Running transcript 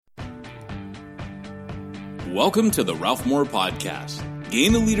Welcome to the Ralph Moore Podcast.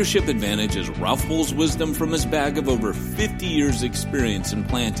 Gain a leadership advantage as Ralph pulls wisdom from his bag of over 50 years experience in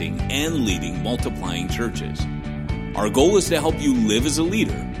planting and leading multiplying churches. Our goal is to help you live as a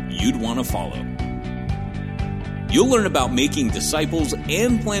leader you'd want to follow. You'll learn about making disciples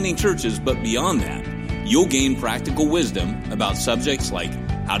and planting churches, but beyond that, you'll gain practical wisdom about subjects like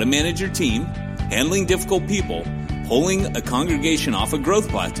how to manage your team, handling difficult people, pulling a congregation off a growth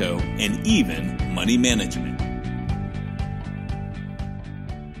plateau, and even money management.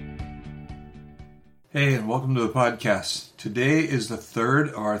 Hey, and welcome to the podcast. Today is the third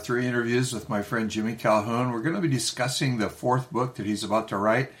of our three interviews with my friend Jimi Calhoun. We're going to be discussing the fourth book that he's about to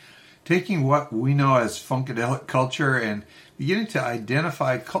write, taking what we know as funkadelic culture and beginning to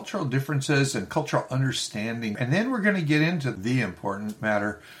identify cultural differences and cultural understanding. And then we're going to get into the important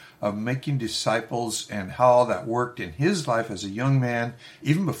matter of making disciples and how that worked in his life as a young man.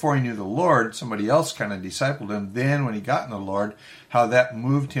 Even before he knew the Lord, somebody else kind of discipled him. Then when he got in the Lord, how that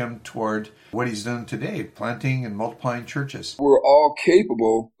moved him toward what he's done today, planting and multiplying churches. We're all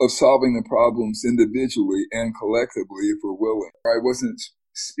capable of solving the problems individually and collectively if we're willing. I wasn't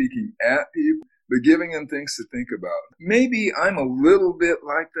speaking at people, but giving them things to think about. Maybe I'm a little bit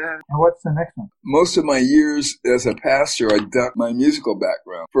like that. And what's the next one? Most of my years as a pastor, I ducked my musical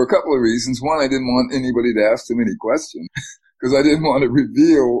background for a couple of reasons. One, I didn't want anybody to ask too many questions because I didn't want to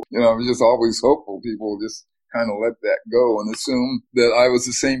reveal, I was just always hopeful people just kind of let that go and assume that I was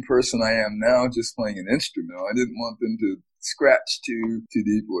the same person I am now, just playing an instrument. I didn't want them to scratch too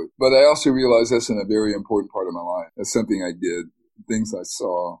deeply. But I also realized that's a very important part of my life. That's something I did, things I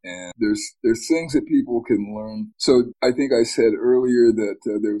saw, and there's things that people can learn. So I think I said earlier that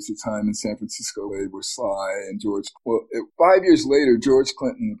there was a time in San Francisco where Sly and George, 5 years later, George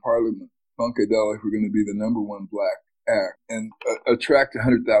Clinton and Parliament, Funkadelic, were going to be the number one black act and attract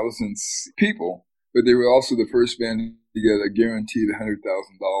 100,000 people. But they were also the first band to get a guaranteed $100,000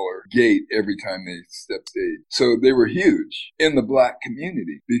 gate every time they stepped stage. So they were huge in the black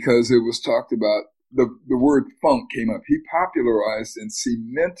community because it was talked about. The word funk came up. He popularized and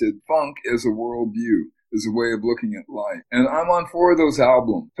cemented funk as a worldview, as a way of looking at life. And I'm on 4 of those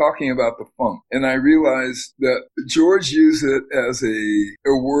albums talking about the funk. And I realized that George used it as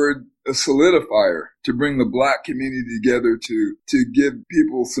a word, a solidifier to bring the black community together to give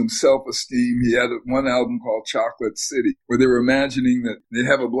people some self-esteem. He had one album called Chocolate City where they were imagining that they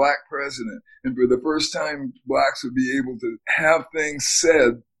have a black president. And for the first time, blacks would be able to have things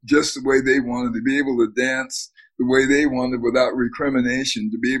said just the way they wanted, to be able to dance the way they wanted without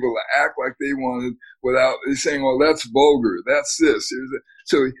recrimination, to be able to act like they wanted without saying, well, that's vulgar, that's this.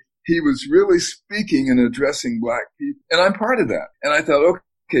 So he was really speaking and addressing black people. And I'm part of that. And I thought,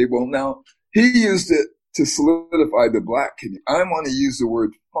 okay, well, now he used it to solidify the black community. I want to use the word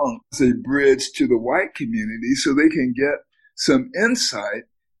funk as a bridge to the white community so they can get some insight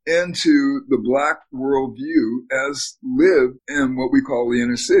into the black worldview as lived in what we call the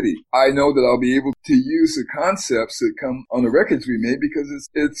inner city. I know that I'll be able to use the concepts that come on the records we made because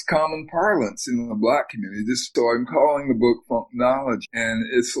it's common parlance in the black community. So I'm calling the book Funk Knowledge, and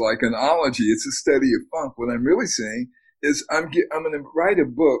it's like an ology. It's a study of funk. What I'm really saying is I'm going to write a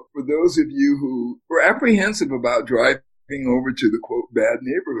book for those of you who were apprehensive about driving over to the, quote, bad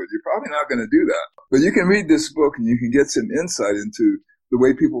neighborhood. You're probably not going to do that. But you can read this book and you can get some insight into the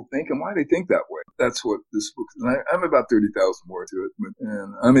way people think and why they think that way. That's what this book is. And I'm about 30,000 words to it,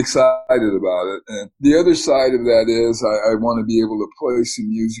 and I'm excited about it. And the other side of that is I want to be able to play some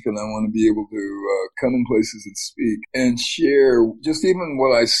music, and I want to be able to come in places and speak and share just even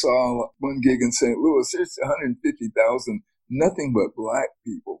what I saw. One gig in St. Louis, there's 150,000 nothing but black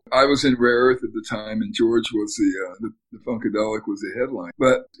people. I was in Rare Earth at the time, and George was the Funkadelic was the headline.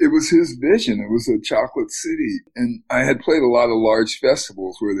 But it was his vision. It was a chocolate city. And I had played a lot of large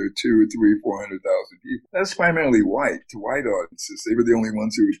festivals where there were 200,000 or 300,000, 400,000 people. That's primarily to white audiences. They were the only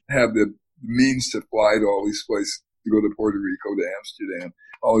ones who have the means to fly to all these places, to go to Puerto Rico, to Amsterdam,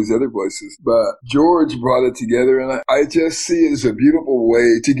 all these other places. But George brought it together, and I just see it as a beautiful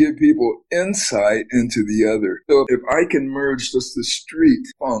way to give people insight into the other. So if I can merge just the street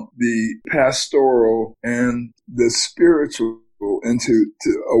funk, the pastoral, and the spiritual into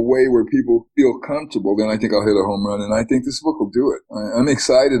a way where people feel comfortable, then I think I'll hit a home run. And I think this book will do it. I'm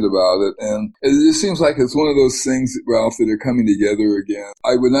excited about it. And it just seems like it's one of those things, Ralph, that are coming together again.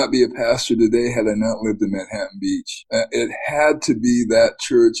 I would not be a pastor today had I not lived in Manhattan Beach. It had to be that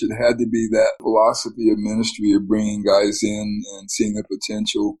church. It had to be that philosophy of ministry of bringing guys in and seeing the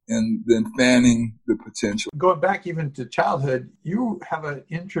potential and then fanning the potential. Going back even to childhood, you have an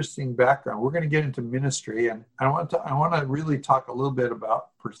interesting background. We're going to get into ministry, and I want to really talk talk a little bit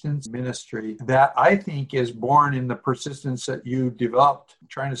about persistence ministry that I think is born in the persistence that you developed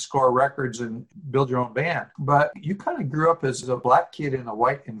trying to score records and build your own band. But you kind of grew up as a black kid in a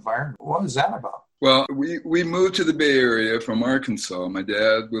white environment. What was that about? Well, we moved to the Bay Area from Arkansas. My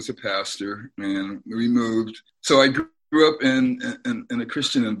dad was a pastor, and we moved. So I grew up in a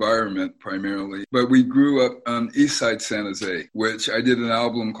Christian environment primarily, but we grew up on East Side San Jose, which I did an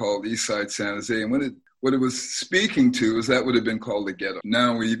album called East Side San Jose. And what it was speaking to is that would have been called the ghetto.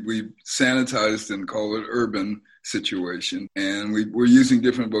 Now we sanitized and call it urban situation, and we're using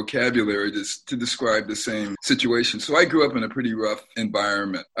different vocabulary to describe the same situation. So I grew up in a pretty rough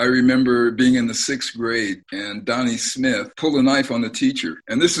environment. I remember being in the 6th grade and Donnie Smith pulled a knife on the teacher,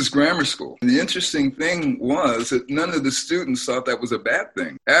 and this is grammar school. And the interesting thing was that none of the students thought that was a bad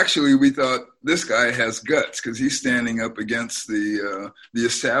thing. Actually, we thought this guy has guts because he's standing up against the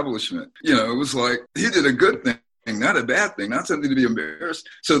establishment. You know, it was like he did a good thing. Not a bad thing, not something to be embarrassed.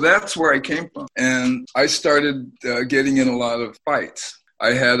 So that's where I came from. And I started getting in a lot of fights.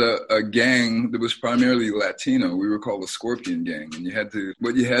 I had a gang that was primarily Latino. We were called the Scorpion Gang. And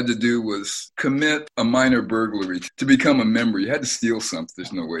what you had to do was commit a minor burglary to become a member. You had to steal something.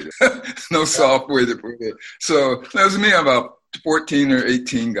 There's no soft way to put it. So that was me about 14 or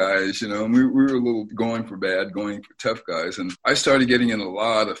 18 guys, and we were a little going for tough guys. And I started getting in a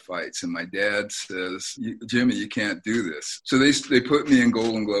lot of fights. And my dad says, Jimmy, you can't do this. So they put me in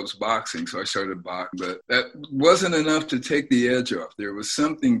Golden Gloves boxing. So I started boxing. But that wasn't enough to take the edge off. There was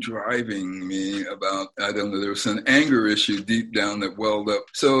something driving me about, I don't know, there was an anger issue deep down that welled up.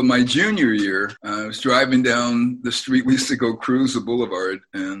 So my junior year, I was driving down the street. We used to go cruise the boulevard,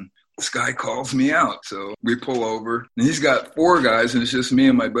 and this guy calls me out. So we pull over, and he's got 4 guys, and it's just me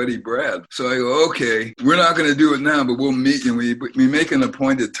and my buddy Brad. So I go, okay, we're not going to do it now, but we'll meet you. We make an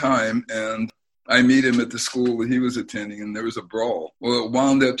appointed time, and I meet him at the school that he was attending, and there was a brawl. Well, it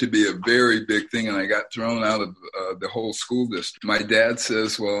wound up to be a very big thing, and I got thrown out of the whole school district. My dad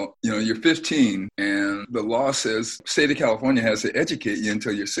says, well, you're 15, and the law says the state of California has to educate you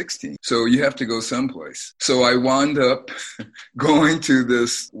until you're 16. So you have to go someplace. So I wound up going to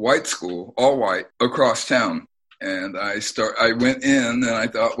this white school, all white, across town. And I went in, and I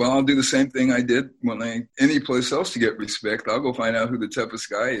thought, well, I'll do the same thing I did any place else to get respect. I'll go find out who the toughest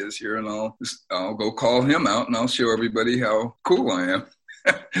guy is here, and I'll go call him out, and I'll show everybody how cool I am.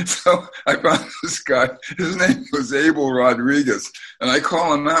 So I found this guy. His name was Abel Rodriguez, and I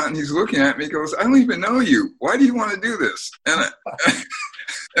call him out, and he's looking at me. He goes, I don't even know you. Why do you want to do this? And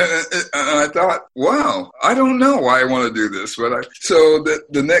I thought, wow, I don't know why I want to do this. So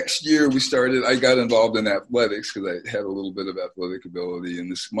the next year I got involved in athletics because I had a little bit of athletic ability.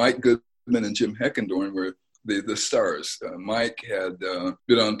 And this Mike Goodman and Jim Heckendorn were the stars. Mike had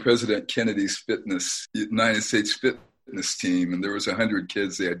been on President Kennedy's United States fitness team, and there was 100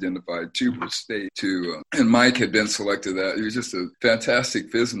 kids they identified, 2 per state, and Mike had been selected. He was just a fantastic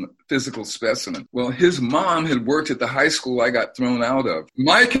physical specimen. Well, his mom had worked at the high school I got thrown out of.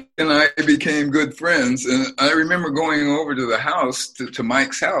 Mike and I became good friends, and I remember going over to the house, to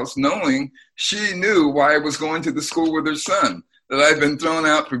Mike's house, knowing she knew why I was going to the school with her son, that I'd been thrown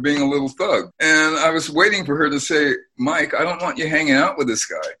out for being a little thug. And I was waiting for her to say, Mike, I don't want you hanging out with this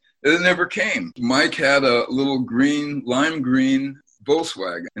guy. It never came. Mike had a little lime green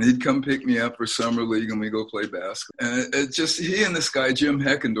Volkswagen, and he'd come pick me up for summer league, and we go play basketball. And he and this guy, Jim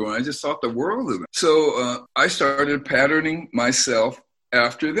Heckendorn, I just thought the world of them. So I started patterning myself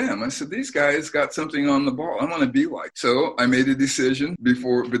after them. I said, these guys got something on the ball. I want to be like. So I made a decision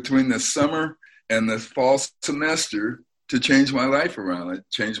between the summer and the fall semester to change my life around. I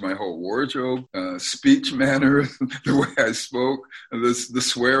changed my whole wardrobe, speech manner, the way I spoke. The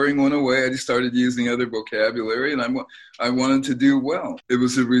swearing went away. I just started using other vocabulary, and I wanted to do well. It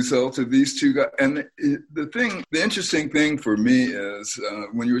was a result of these 2 guys. And the interesting thing for me is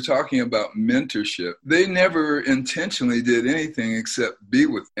when you were talking about mentorship, they never intentionally did anything except be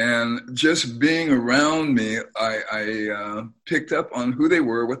with me. And just being around me, I picked up on who they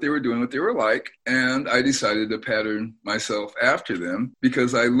were, what they were doing, what they were like, and I decided to pattern myself after them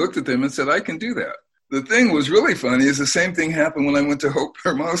because I looked at them and said, I can do that. The thing was really funny is the same thing happened when I went to Hope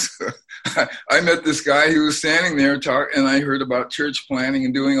Hermosa. I met this guy who was standing there and I heard about church planning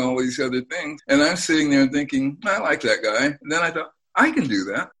and doing all these other things. And I'm sitting there thinking, I like that guy. And then I thought, I can do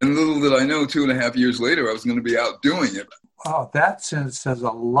that. And little did I know, 2.5 years later, I was going to be out doing it. Oh, that says a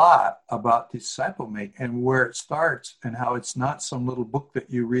lot about Disciplemaking and where it starts and how it's not some little book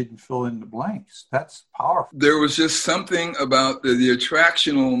that you read and fill in the blanks. That's powerful. There was just something about the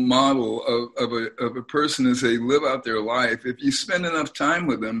attractional model of a person as they live out their life. If you spend enough time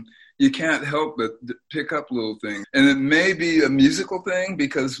with them, you can't help but pick up little things. And it may be a musical thing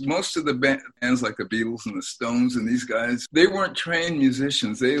because most of the bands like the Beatles and the Stones and these guys, they weren't trained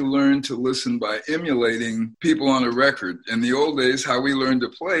musicians. They learned to listen by emulating people on a record. In the old days, how we learned to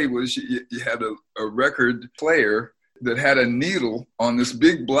play was you had a record player that had a needle on this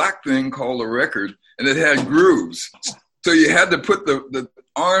big black thing called a record, and it had grooves. So you had to put the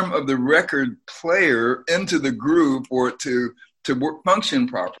arm of the record player into the groove for it to function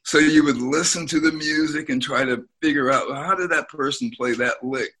properly. So you would listen to the music and try to figure out, well, how did that person play that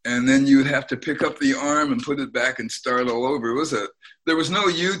lick? And then you would have to pick up the arm and put it back and start all over. There was no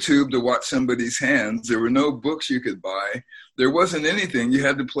YouTube to watch somebody's hands. There were no books you could buy. There wasn't anything. You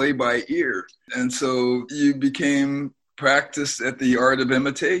had to play by ear. And so you became practiced at the art of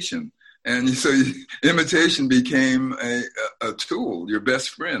imitation. And so imitation became a tool, your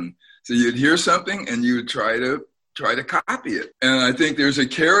best friend. So you'd hear something and you would try to copy it. And I think there's a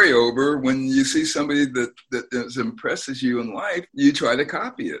carryover when you see somebody that impresses you in life, you try to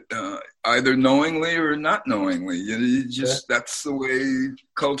copy it, either knowingly or not knowingly. That's the way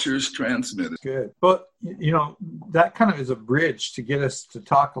culture's transmitted. Good. Well, that kind of is a bridge to get us to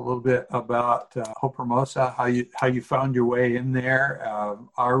talk a little bit about Hope Hermosa, how you found your way in there,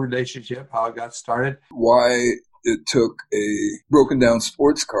 our relationship, how it got started. Why it took a broken down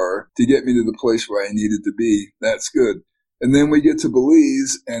sports car to get me to the place where I needed to be. That's good. And then we get to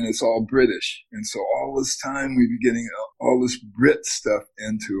Belize and it's all British. And so all this time we'd be getting all this Brit stuff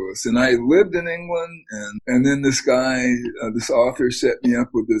into us. And I lived in England and then this guy, this author set me up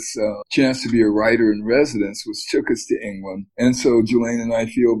with this chance to be a writer in residence, which took us to England. And so Jelaine and I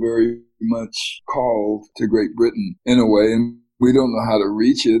feel very much called to Great Britain in a way. And we don't know how to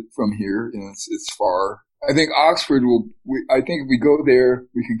reach it from here. It's far. I think Oxford I think if we go there,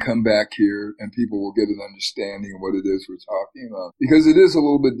 we can come back here and people will get an understanding of what it is we're talking about. Because it is a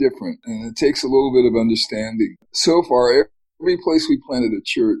little bit different and it takes a little bit of understanding. So far, every place we planted a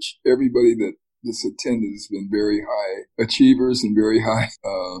church, everybody that's attended has been very high achievers and very high,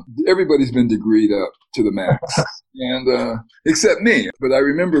 everybody's been degreed up to the max. And, except me. But I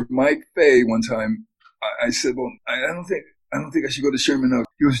remember Mike Fay one time, I said, well, I don't think I should go to Sherman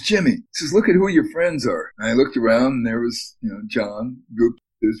Oaks. He goes, Jimmy, he says, look at who your friends are. And I looked around and there was, John Goop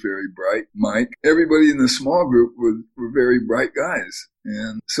is very bright. Mike, everybody in the small group were very bright guys.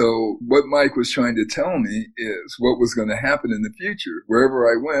 And so what Mike was trying to tell me is what was going to happen in the future. Wherever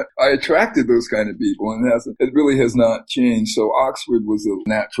I went, I attracted those kind of people and it really has not changed. So Oxford was a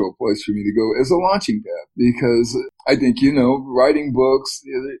natural place for me to go as a launching pad because I think, writing books,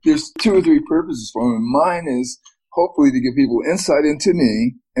 there's 2 or 3 purposes for them. Mine is hopefully to give people insight into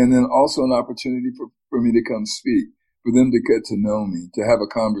me and then also an opportunity for me to come speak, for them to get to know me, to have a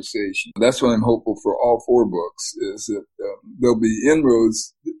conversation. That's what I'm hopeful for all 4 books is that there'll be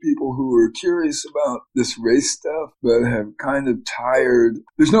inroads that people who are curious about this race stuff but have kind of tired.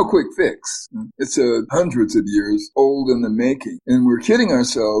 There's no quick fix. It's hundreds of years old in the making. And we're kidding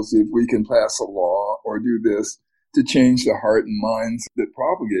ourselves if we can pass a law or do this to change the heart and minds that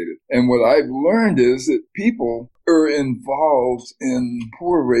propagate it. And what I've learned is that people are involved in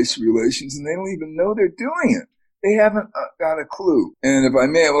poor race relations and they don't even know they're doing it. They haven't got a clue. And if I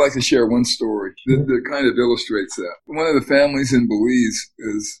may, I would like to share one story that kind of illustrates that. One of the families in Belize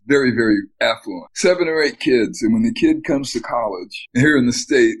is very, very affluent. 7 or 8 kids. And when the kid comes to college here in the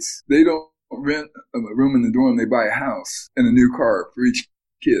States, they don't rent a room in the dorm. They buy a house and a new car for each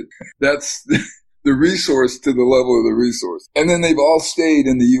kid. That's the resource to the level of the resource. And then they've all stayed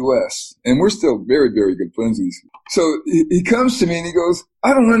in the U.S. And we're still very, very good friends with these people. So he comes to me and he goes,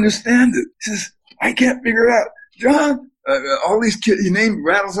 I don't understand it. He says, I can't figure it out. John, all these kids, he named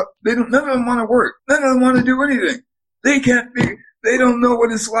rattles up. None of them want to work. None of them want to do anything. They don't know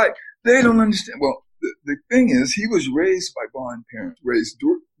what it's like. They don't understand. Well, the thing is, he was raised by blind parents, raised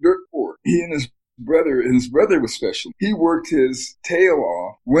dirt poor. He and his brother was special. He worked his tail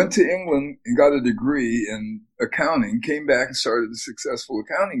off, went to England and got a degree in accounting, came back and started a successful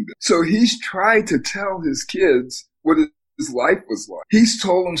accounting business. So he's tried to tell his kids what his life was like. He's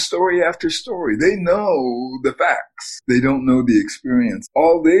told them story after story. They know the facts. They don't know the experience.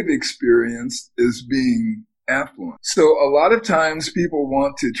 All they've experienced is being affluent. So a lot of times people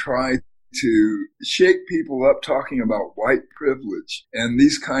want to try to shake people up talking about white privilege and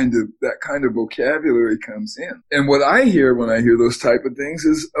that kind of vocabulary comes in. And what I hear when I hear those type of things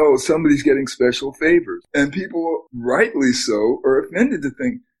is, oh, somebody's getting special favors. And people, rightly so, are offended to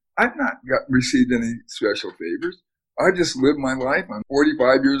think, I've not received any special favors. I just lived my life. I'm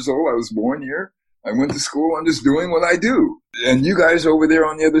 45 years old. I was born here. I went to school. I'm just doing what I do. And you guys over there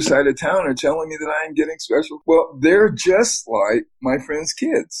on the other side of town are telling me that I'm getting special. Well, they're just like my friends'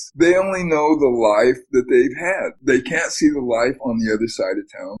 kids. They only know the life that they've had. They can't see the life on the other side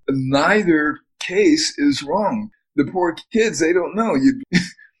of town. Neither case is wrong. The poor kids, they don't know.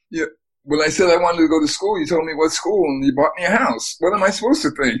 When I said I wanted to go to school, you told me what school, and you bought me a house. What am I supposed to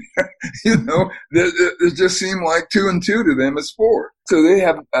think? It just seemed like 2 and 2 to them is 4. So they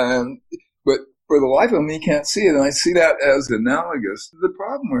have, but for the life of me, can't see it. And I see that as analogous to the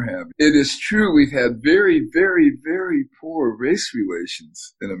problem we're having. It is true we've had very, very, very poor race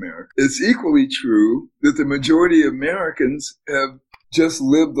relations in America. It's equally true that the majority of Americans have just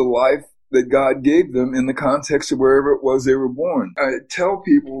lived the life that God gave them in the context of wherever it was they were born. I tell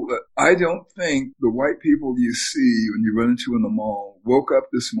people that I don't think the white people you see when you run into in the mall woke up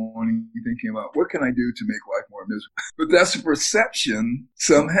this morning thinking about what can I do to make life more miserable. But that's a perception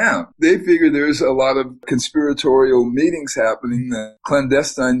some have. They figure there's a lot of conspiratorial meetings happening,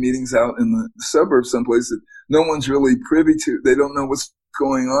 clandestine meetings out in the suburbs someplace that no one's really privy to. They don't know what's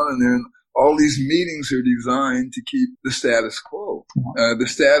going on in there. And all these meetings are designed to keep the status quo. The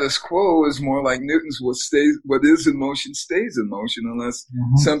status quo is more like Newton's what is in motion stays in motion unless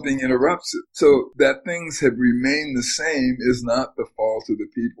something interrupts it. So that things have remained the same is not the fault of the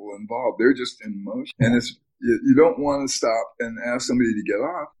people involved. They're just in motion. And you don't want to stop and ask somebody to get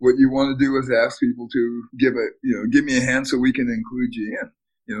off. What you want to do is ask people to give me a hand so we can include you in.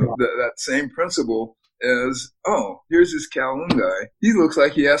 That same principle as, here's this Calhoun guy. He looks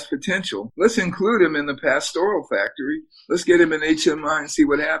like he has potential. Let's include him in the pastoral factory. Let's get him in HMI and see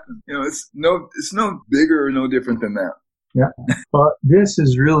what happens. It's no bigger or no different than that. Yeah. Well, this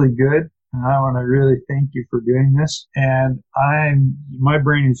is really good. And I want to really thank you for doing this. And my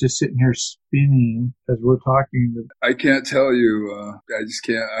brain is just sitting here spinning as we're talking. I can't tell you.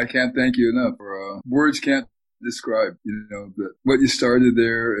 I can't thank you enough. Words can't describe, what you started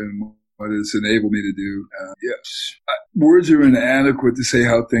there and what it's enabled me to do. Words are inadequate to say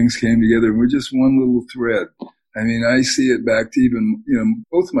how things came together. We're just one little thread. I mean, I see it back to even,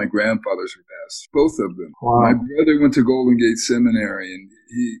 both of my grandfathers were pastors, both of them. Wow. My brother went to Golden Gate Seminary, and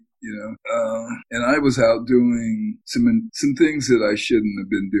he, and I was out doing some things that I shouldn't have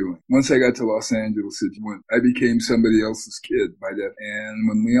been doing. Once I got to Los Angeles, I became somebody else's kid by that. And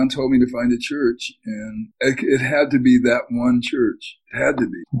when Leon told me to find a church, and it had to be that one church. It had to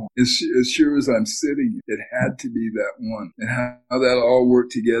be. As sure as I'm sitting, it had to be that one. And how that all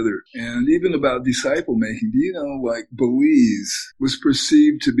worked together. And even about disciple making, Belize was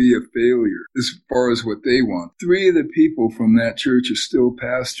perceived to be a failure as far as what they want. 3 of the people from that church are still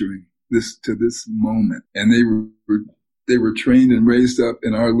pastoring to this moment. And they were trained and raised up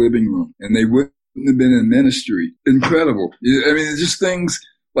in our living room. And they wouldn't have been in ministry. Incredible. I mean, it's just things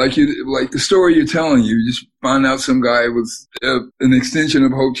like the story you're telling. You just found out some guy was an extension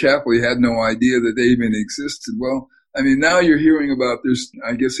of Hope Chapel. He had no idea that they even existed. Well, I mean, now you're hearing about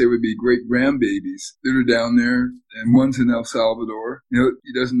I guess they would be great grandbabies that are down there, and one's in El Salvador.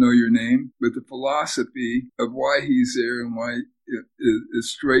 He doesn't know your name, but the philosophy of why he's there and why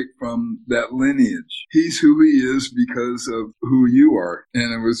is straight from that lineage. He's who he is because of who you are.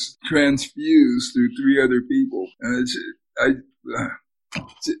 And it was transfused through 3 other people. And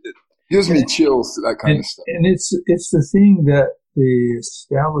it gives me chills to that kind of stuff. And it's the thing that the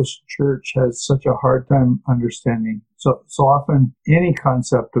established church has such a hard time understanding. So often any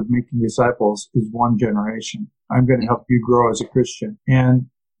concept of making disciples is one generation. I'm going to help you grow as a Christian. And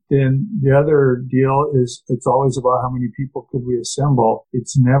then the other deal is it's always about how many people could we assemble.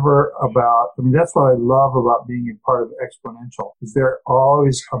 It's never about, that's what I love about being a part of Exponential, is they're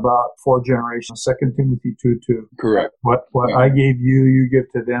always about 4 generations. 2 Timothy 2:2. Correct. What I gave you, you give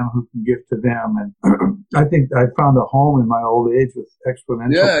to them who can give to them. And I think I found a home in my old age with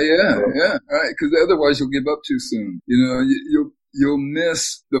Exponential. Yeah. Right. Because otherwise you'll give up too soon. You'll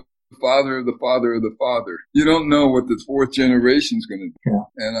miss the father of the father of the father. You don't know what the 4th generation is going to do. Yeah.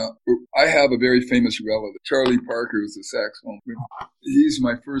 And I have a very famous relative, Charlie Parker, who's a saxophone player. He's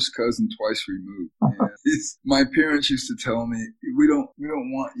my first cousin twice removed. And my parents used to tell me, we don't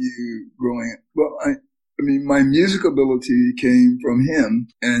want you growing up. Well, my music ability came from him,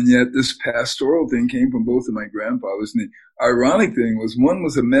 and yet this pastoral thing came from both of my grandfathers. And the ironic thing was one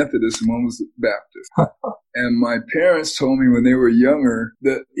was a Methodist and one was a Baptist. And my parents told me when they were younger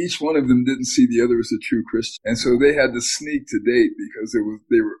that each one of them didn't see the other as a true Christian. And so they had to sneak to date because they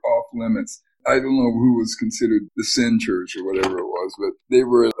were off limits. I don't know who was considered the sin church or whatever it was, but they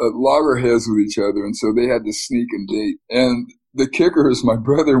were at loggerheads with each other, and so they had to sneak and date. And the kicker is my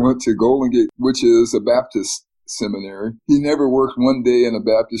brother went to Golden Gate, which is a Baptist seminary. He never worked one day in a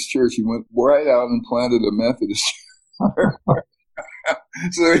Baptist church. He went right out and planted a Methodist church.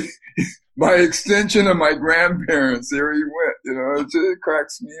 So by extension of my grandparents, there he went. It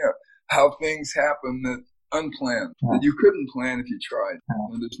cracks me up how things happen that unplanned, that you couldn't plan if you tried.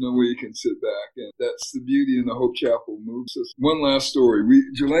 And there's no way you can sit back. And that's the beauty in the Hope Chapel move system. One last story.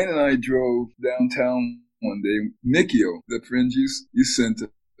 Jelaine and I drove downtown one day. Mikio, the friend you sent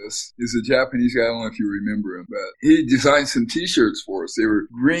us, is a Japanese guy. I don't know if you remember him, but he designed some T-shirts for us. They were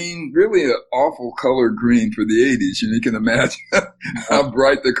green, really an awful color green for the 80s. And you can imagine how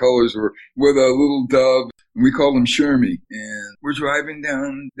bright the colors were, with a little dove. We call him Shermy. And we're driving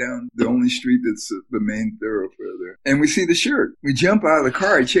down the only street that's the main thoroughfare there. And we see the shirt. We jump out of the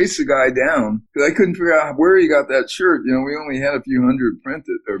car. I chase the guy down because I couldn't figure out where he got that shirt. We only had a few hundred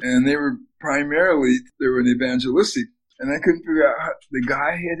printed. And they were an evangelistic. And I couldn't figure out how the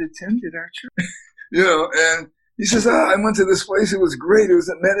guy had attended our church. And he says, I went to this place. It was great. It was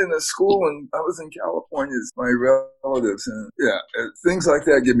met in a school, and I was in California. My relatives. And things like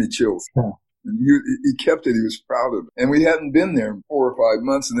that give me chills. Yeah. And he kept it. He was proud of it. And we hadn't been there in 4 or 5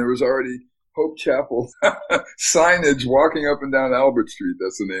 months, and there was already Hope Chapel signage walking up and down Albert Street.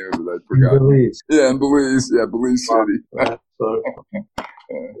 That's the name of it. I'd forgotten. Belize. Yeah, in Belize. Yeah, Belize City.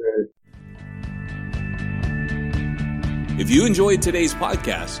 If you enjoyed today's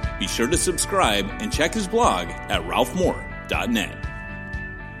podcast, be sure to subscribe and check his blog at ralphmoore.net.